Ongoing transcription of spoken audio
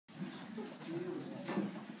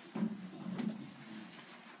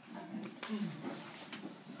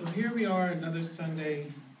So here we are, another Sunday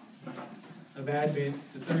of Advent,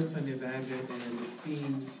 the third Sunday of Advent, and it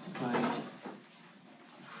seems like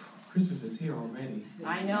Christmas is here already.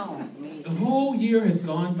 I know. The whole year has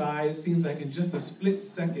gone by, it seems like in just a split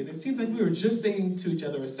second. It seems like we were just saying to each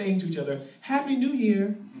other, Happy New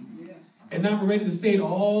Year, and now we're ready to say it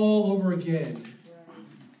all over again.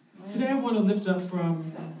 Today I want to lift up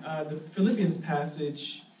from the Philippians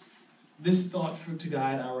passage this thought to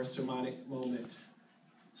guide our sermonic moment.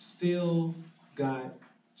 Still got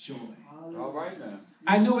joy. All right now.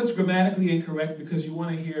 I know it's grammatically incorrect because you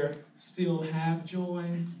want to hear still have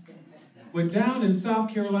joy. But down in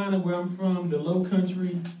South Carolina, where I'm from, the low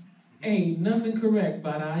country, ain't nothing correct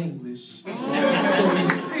about our English. So we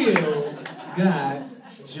still got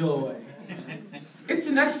joy. It's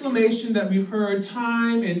an exclamation that we've heard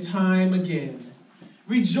time and time again.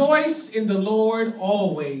 Rejoice in the Lord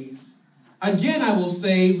always. Again, I will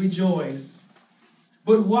say rejoice.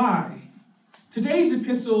 But why? Today's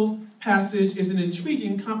epistle passage is an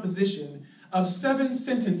intriguing composition of 7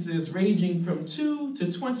 sentences ranging from 2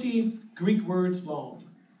 to 20 Greek words long.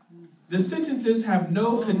 The sentences have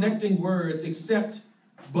no connecting words except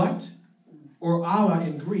but, or alla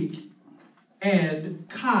in Greek, and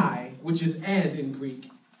kai, which is and in Greek.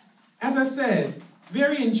 As I said,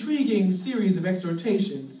 very intriguing series of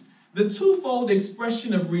exhortations. The twofold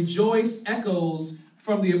expression of rejoice echoes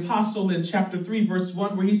from the apostle in chapter 3, verse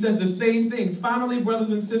 1, where he says the same thing. Finally, brothers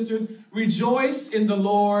and sisters, rejoice in the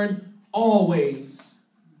Lord always.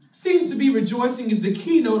 Seems to be rejoicing is the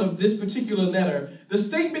keynote of this particular letter, the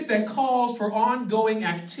statement that calls for ongoing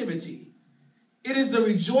activity. It is the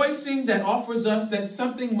rejoicing that offers us that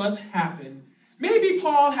something must happen. Maybe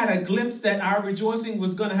Paul had a glimpse that our rejoicing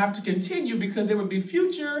was going to have to continue because there would be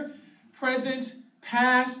future, present,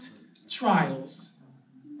 past trials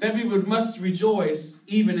that we must rejoice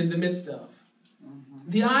even in the midst of.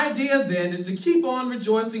 The idea then is to keep on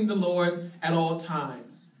rejoicing the Lord at all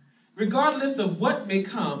times, regardless of what may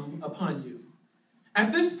come upon you.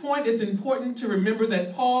 At this point, it's important to remember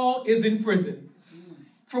that Paul is in prison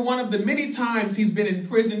for one of the many times he's been in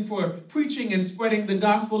prison for preaching and spreading the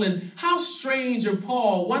gospel. And how strange of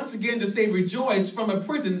Paul once again to say rejoice from a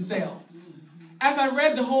prison cell. As I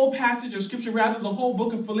read the whole passage of scripture, rather the whole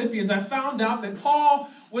book of Philippians, I found out that Paul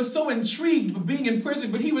was so intrigued with being in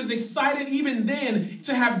prison, but he was excited even then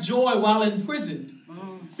to have joy while in prison.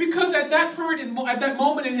 Because at that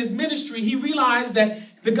moment in his ministry, he realized that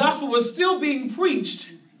the gospel was still being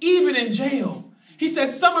preached, even in jail. He said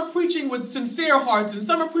some are preaching with sincere hearts and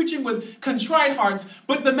some are preaching with contrite hearts.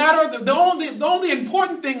 But the only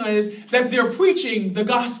important thing is that they're preaching the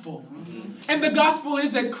gospel. And the gospel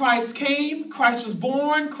is that Christ came, Christ was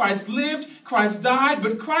born, Christ lived, Christ died,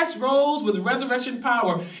 but Christ rose with resurrection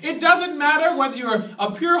power. It doesn't matter whether you're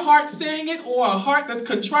a pure heart saying it or a heart that's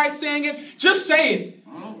contrite saying it. Just say it.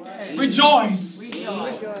 Okay. Rejoice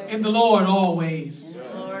in the Lord always.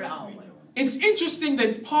 It's interesting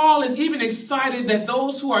that Paul is even excited that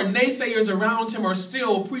those who are naysayers around him are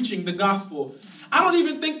still preaching the gospel. I don't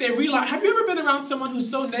even think they realize. Have you ever been around someone who's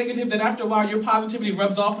so negative that after a while your positivity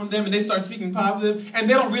rubs off on them and they start speaking positive and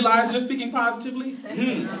they don't realize they're speaking positively?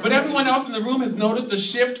 But everyone else in the room has noticed a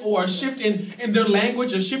shift in their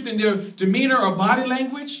language, a shift in their demeanor or body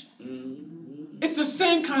language. It's the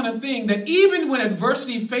same kind of thing that even when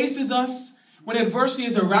adversity faces us, when adversity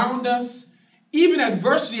is around us, even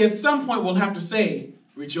adversity at some point we'll have to say,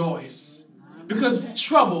 rejoice. Because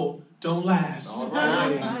trouble don't last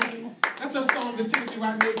always. That's a song that Timothy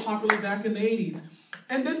Wright made popular back in the 80s.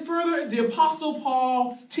 And then further, the Apostle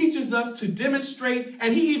Paul teaches us to demonstrate,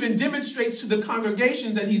 and he even demonstrates to the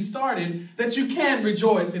congregations that he started, that you can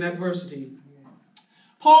rejoice in adversity.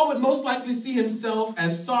 Paul would most likely see himself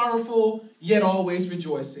as sorrowful, yet always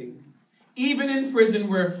rejoicing. Even in prison,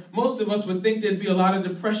 where most of us would think there'd be a lot of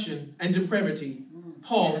depression and depravity,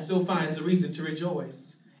 Paul still finds a reason to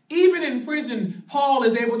rejoice. Even in prison, Paul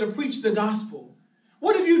is able to preach the gospel.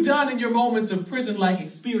 What have you done in your moments of prison-like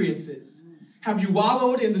experiences? Have you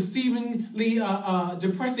wallowed in the seemingly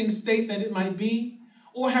depressing state that it might be?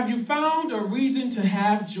 Or have you found a reason to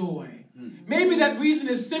have joy? Maybe that reason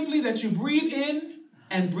is simply that you breathe in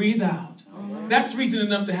and breathe out. That's reason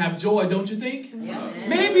enough to have joy, don't you think?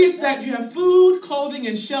 Maybe it's that you have food, clothing,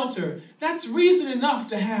 and shelter. That's reason enough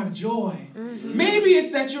to have joy. Maybe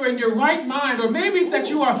it's that you're in your right mind, or maybe it's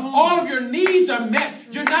that all of your needs are met.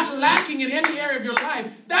 You're not lacking in any area of your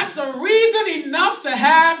life. That's a reason enough to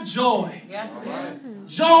have joy.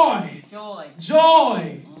 Joy.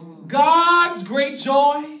 Joy. God's great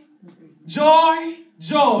joy. Joy.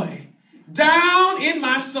 Joy. Down in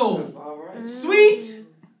my soul. Sweet,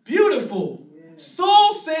 beautiful,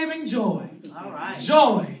 soul-saving joy.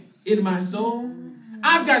 Joy. in my soul.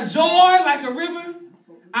 I've got joy like a river.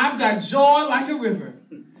 I've got joy like a river.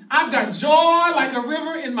 I've got joy like a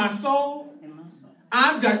river in my soul.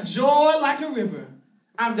 I've got joy like a river.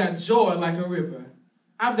 I've got joy like a river.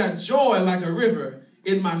 I've got joy like a river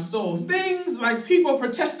in my soul. Things like people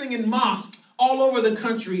protesting in mosques all over the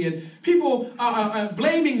country, and people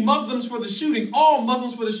blaming Muslims for the shooting, all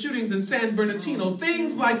Muslims for the shootings in San Bernardino.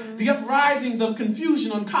 Things like the uprisings of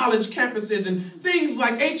confusion on college campuses, and things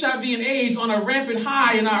like HIV and AIDS on a rampant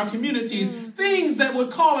high in our communities. Things that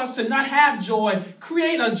would call us to not have joy,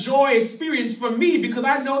 create a joy experience for me, because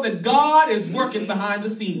I know that God is working behind the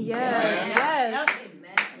scenes. Yes.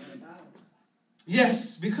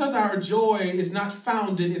 Yes, because our joy is not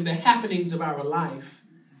founded in the happenings of our life,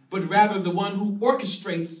 but rather the one who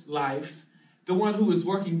orchestrates life, the one who is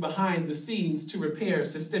working behind the scenes to repair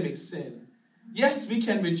systemic sin. Yes, we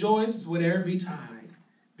can rejoice whatever betide,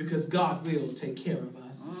 because God will take care of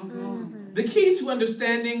us. The key to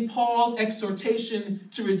understanding Paul's exhortation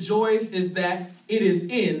to rejoice is that it is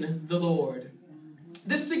in the Lord.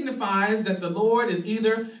 This signifies that the Lord is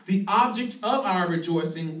either the object of our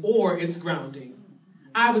rejoicing or its grounding.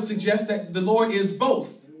 I would suggest that the Lord is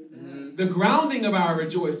both the grounding of our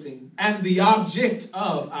rejoicing and the object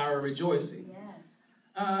of our rejoicing.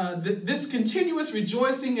 This continuous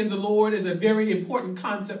rejoicing in the Lord is a very important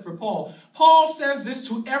concept for Paul. Paul says this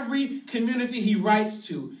to every community he writes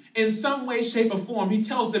to. In some way, shape, or form, he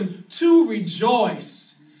tells them to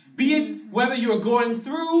rejoice. Be it whether you're going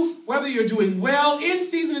through, whether you're doing well, in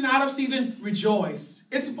season and out of season, rejoice.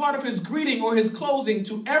 It's a part of his greeting or his closing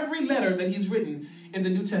to every letter that he's written in the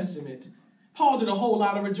New Testament. Paul did a whole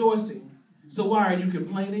lot of rejoicing. So why are you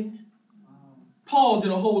complaining? Paul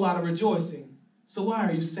did a whole lot of rejoicing. So why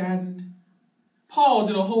are you saddened? Paul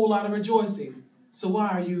did a whole lot of rejoicing. So why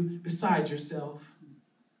are you beside yourself?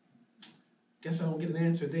 Guess I don't get an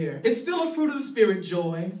answer there. It's still a fruit of the Spirit,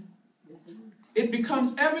 joy. It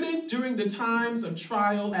becomes evident during the times of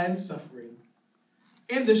trial and suffering.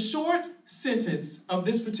 In the short sentence of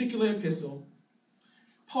this particular epistle,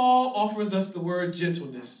 Paul offers us the word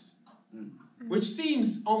gentleness, which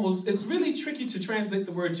seems almost, it's really tricky to translate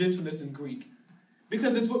the word gentleness in Greek,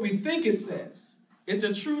 because it's what we think it says. It's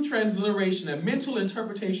a true transliteration, a mental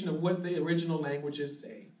interpretation of what the original languages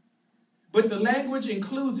say. But the language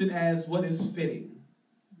includes it as what is fitting.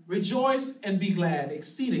 Rejoice and be glad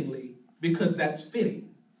exceedingly, because that's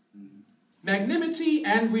fitting. Magnanimity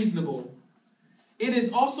and reasonable. It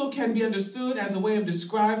is also can be understood as a way of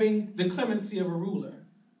describing the clemency of a ruler.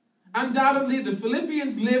 Undoubtedly, the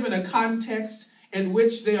Philippians live in a context in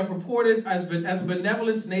which they are purported as a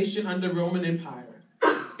benevolent nation under Roman Empire.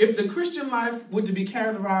 If the Christian life were to be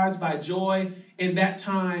characterized by joy in that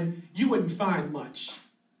time, you wouldn't find much,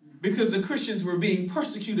 because the Christians were being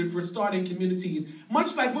persecuted for starting communities,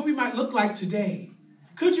 much like what we might look like today.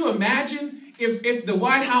 Could you imagine if the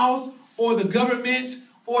White House or the government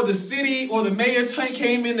or the city or the mayor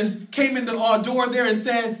came in the door there and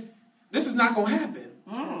said, this is not going to happen.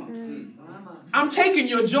 I'm taking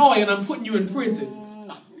your joy and I'm putting you in prison.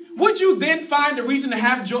 Would you then find a reason to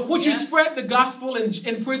have joy? Would you spread the gospel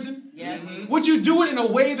in prison? Would you do it in a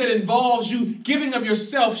way that involves you giving of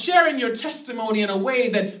yourself, sharing your testimony in a way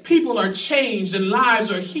that people are changed and lives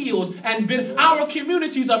are healed and our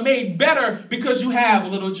communities are made better because you have a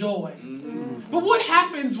little joy? But what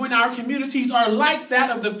happens when our communities are like that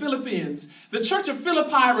of the Philippians? The church of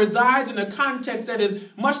Philippi resides in a context that is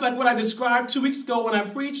much like what I described 2 weeks ago when I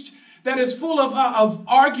preached, that is full of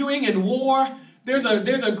arguing and war. There's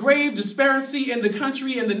a grave disparity in the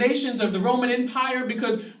country and the nations of the Roman Empire,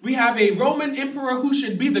 because we have a Roman emperor who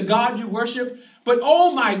should be the God you worship. But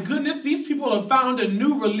oh my goodness, these people have found a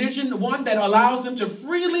new religion, one that allows them to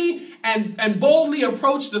freely and boldly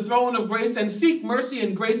approach the throne of grace and seek mercy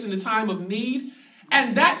and grace in the time of need.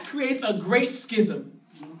 And that creates a great schism.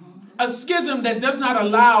 A schism that does not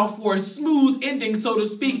allow for a smooth ending, so to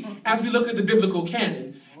speak, as we look at the biblical canon.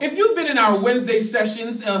 If you've been in our Wednesday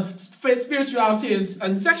sessions, spirituality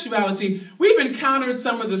and sexuality, we've encountered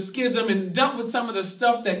some of the schism and dealt with some of the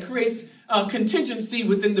stuff that creates contingency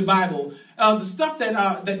within the Bible. The stuff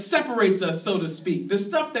that separates us, so to speak. The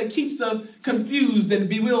stuff that keeps us confused and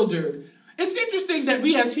bewildered. It's interesting that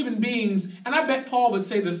we as human beings, and I bet Paul would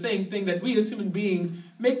say the same thing, that we as human beings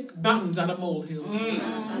make mountains out of molehills.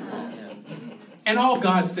 And all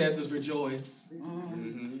God says is rejoice.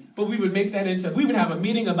 But we would make that we would have a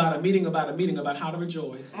meeting about how to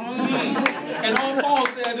rejoice. And all Paul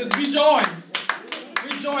says is rejoice.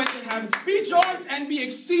 Rejoice and be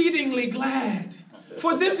exceedingly glad.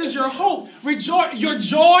 For this is your hope. Your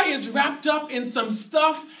joy is wrapped up in some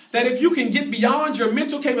stuff that if you can get beyond your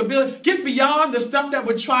mental capability, get beyond the stuff that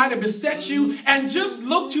would try to beset you, and just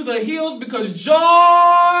look to the hills, because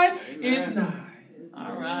joy is nigh.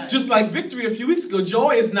 All right. Just like victory a few weeks ago,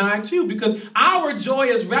 joy is nigh too, because our joy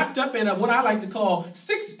is wrapped up in what I like to call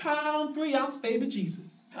 6-pound, 3-ounce baby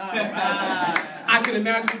Jesus. All right. I can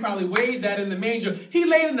imagine he probably weighed that in the manger. He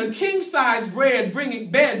laid in a king-size bed,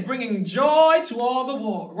 bringing joy to all the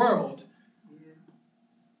world.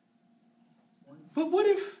 But what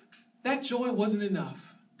if that joy wasn't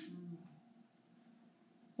enough?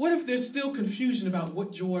 What if there's still confusion about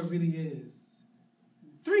what joy really is?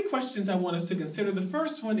 3 questions I want us to consider. The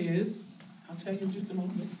first one is, I'll tell you in just a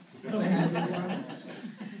moment.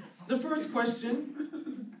 The first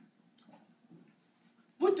question,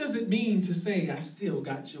 what does it mean to say, I still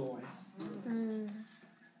got joy?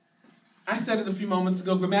 I said it a few moments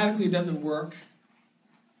ago, grammatically it doesn't work.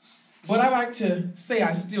 But I like to say,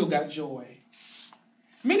 I still got joy.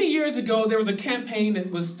 Many years ago, there was a campaign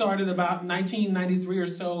that was started about 1993 or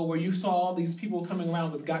so, where you saw all these people coming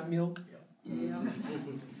around with got milk. Yeah.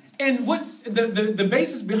 And what the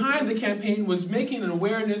basis behind the campaign was making an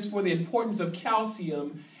awareness for the importance of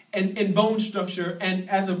calcium and bone structure, and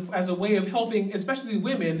as a way of helping, especially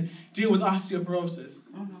women, deal with osteoporosis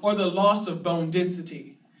or the loss of bone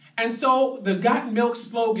density. And so the Got Milk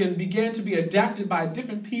slogan began to be adapted by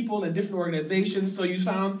different people and different organizations. So you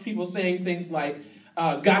found people saying things like,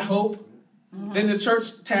 got hope. Then the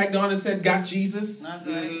church tagged on and said, got Jesus.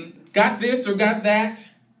 Got this or got that.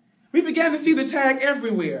 We began to see the tag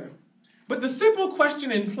everywhere. But the simple question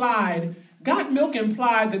implied, got milk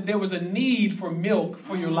implied that there was a need for milk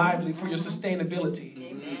for your livelihood, for your sustainability.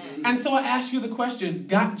 Amen. And so I ask you the question,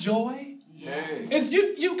 got joy? Yes.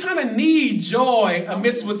 You kind of need joy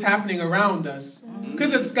amidst what's happening around us.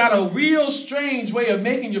 Because it's got a real strange way of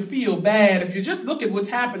making you feel bad. If you just look at what's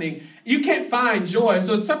happening, you can't find joy.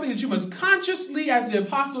 So it's something that you must consciously, as the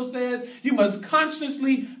apostle says, you must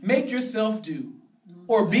consciously make yourself do.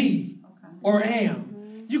 Or be, or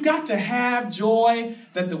am. You got to have joy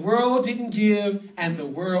that the world didn't give, and the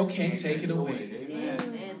world can't take it away.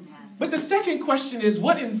 Amen. But the second question is,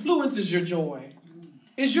 what influences your joy?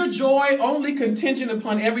 Is your joy only contingent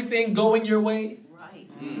upon everything going your way? Right.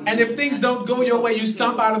 And if things don't go your way, you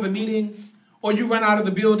stomp out of the meeting, or you run out of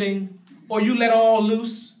the building, or you let all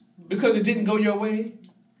loose because it didn't go your way?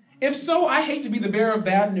 If so, I hate to be the bearer of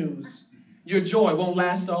bad news. Your joy won't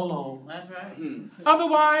last all long. That's right.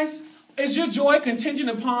 Otherwise, is your joy contingent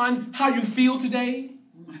upon how you feel today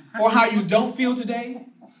or how you don't feel today?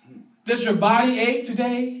 Does your body ache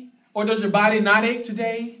today or does your body not ache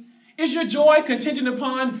today? Is your joy contingent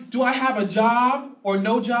upon, do I have a job or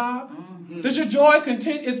no job? Is your joy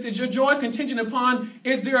contingent upon,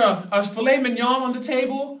 is there a filet mignon on the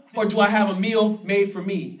table or do I have a meal made for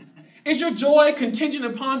me? Is your joy contingent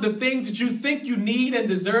upon the things that you think you need and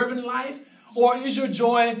deserve in life? Or is your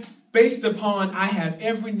joy based upon, I have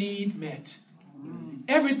every need met?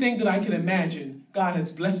 Everything that I can imagine, God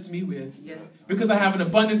has blessed me with. Yes. Because I have an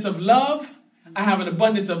abundance of love, I have an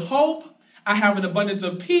abundance of hope, I have an abundance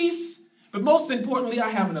of peace, but most importantly, I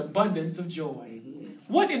have an abundance of joy.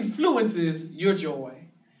 What influences your joy?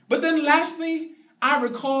 But then lastly, I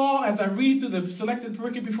recall as I read through the selected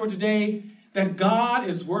pericope for today, that God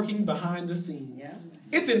is working behind the scenes. Yeah.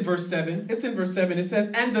 It's in verse 7. It says,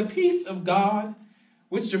 and the peace of God,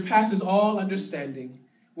 which surpasses all understanding,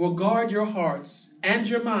 will guard your hearts and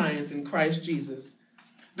your minds in Christ Jesus.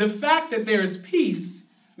 The fact that there is peace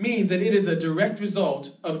means that it is a direct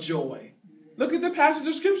result of joy. Look at the passage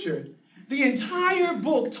of Scripture. The entire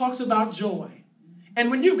book talks about joy.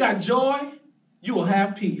 And when you've got joy, you will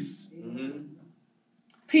have peace.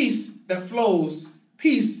 Peace that flows,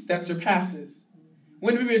 peace that surpasses.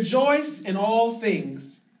 When we rejoice in all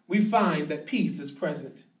things, we find that peace is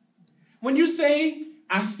present. When you say,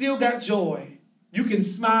 I still got joy, you can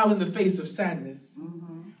smile in the face of sadness.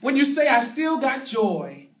 When you say, I still got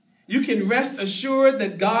joy, you can rest assured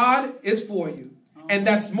that God is for you. And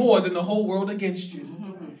that's more than the whole world against you.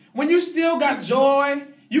 When you still got joy,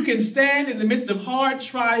 you can stand in the midst of hard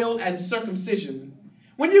trial and circumcision.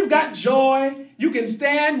 When you've got joy, you can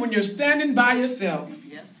stand when you're standing by yourself.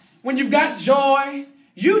 When you've got joy,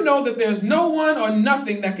 you know that there's no one or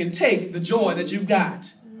nothing that can take the joy that you've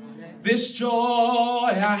got. This joy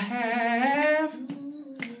I have,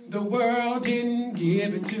 the world didn't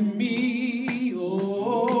give it to me.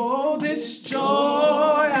 Oh, this joy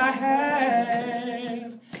I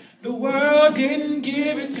have, the world didn't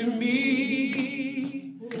give it to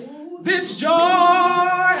me. This joy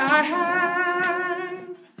I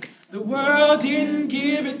have, the world didn't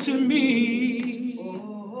give it to me.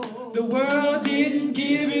 world didn't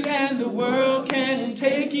give it, and the world can't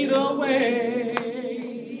take it away.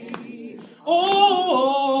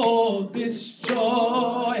 Oh, this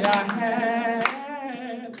joy I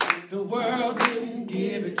have, the world didn't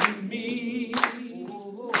give it to me.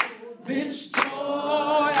 This joy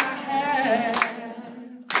I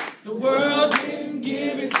have, the world didn't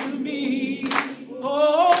give it to me.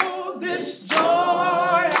 Oh, this joy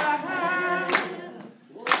I have,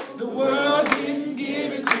 the world didn't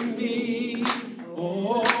give it to me.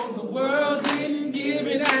 Oh, the world didn't give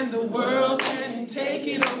it, and the world can't take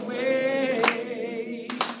it away.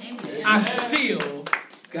 I still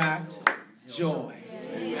got